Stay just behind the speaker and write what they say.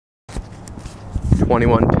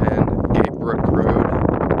2110 Gatebrook Road.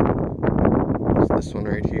 It's this one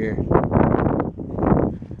right here. It's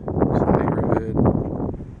the neighborhood.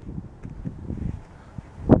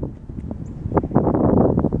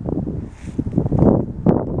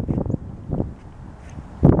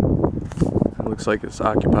 It looks like it's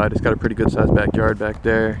occupied. It's got a pretty good sized backyard back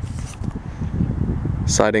there.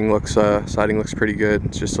 Siding looks pretty good.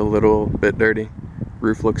 It's just a little bit dirty.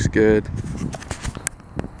 Roof looks good.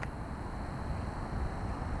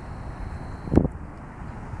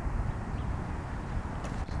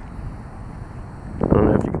 I don't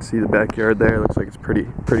know if you can see the backyard there. It looks like it's pretty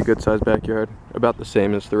good sized backyard. About the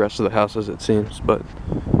same as the rest of the houses, it seems, but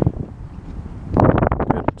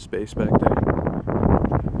good space back there.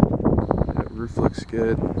 That roof looks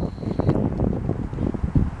good.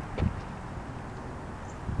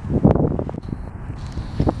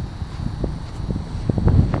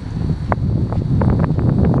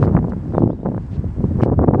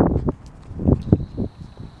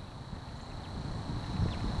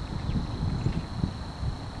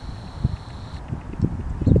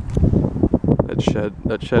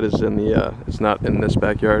 That shed is in the, it's not in this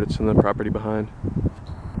backyard, it's in the property behind.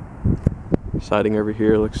 Siding over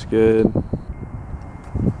here looks good.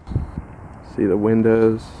 See the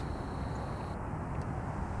windows.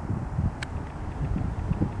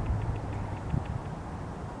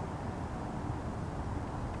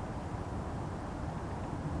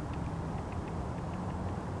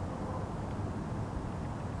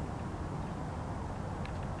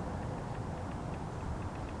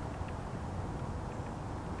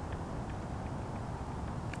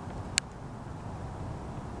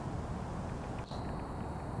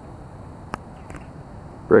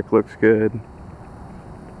 Brick looks good.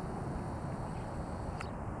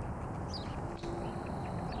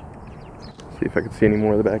 See if I can see any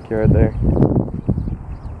more of the backyard there.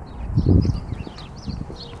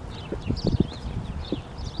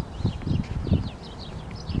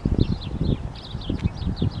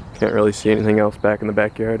 Can't really see anything else back in the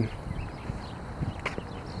backyard.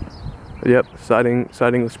 But yep, siding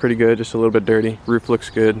looks pretty good, just a little bit dirty. Roof looks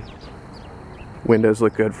good. Windows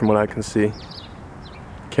look good from what I can see.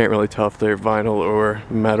 Can't really tell if they're vinyl or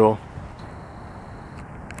metal.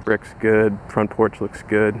 Brick's good. Front porch looks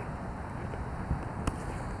good.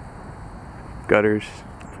 Gutters.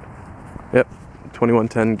 Yep,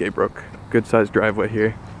 2110 Gatebrook. Good sized driveway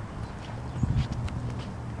here.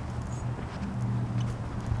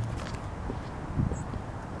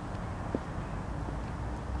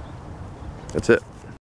 That's it.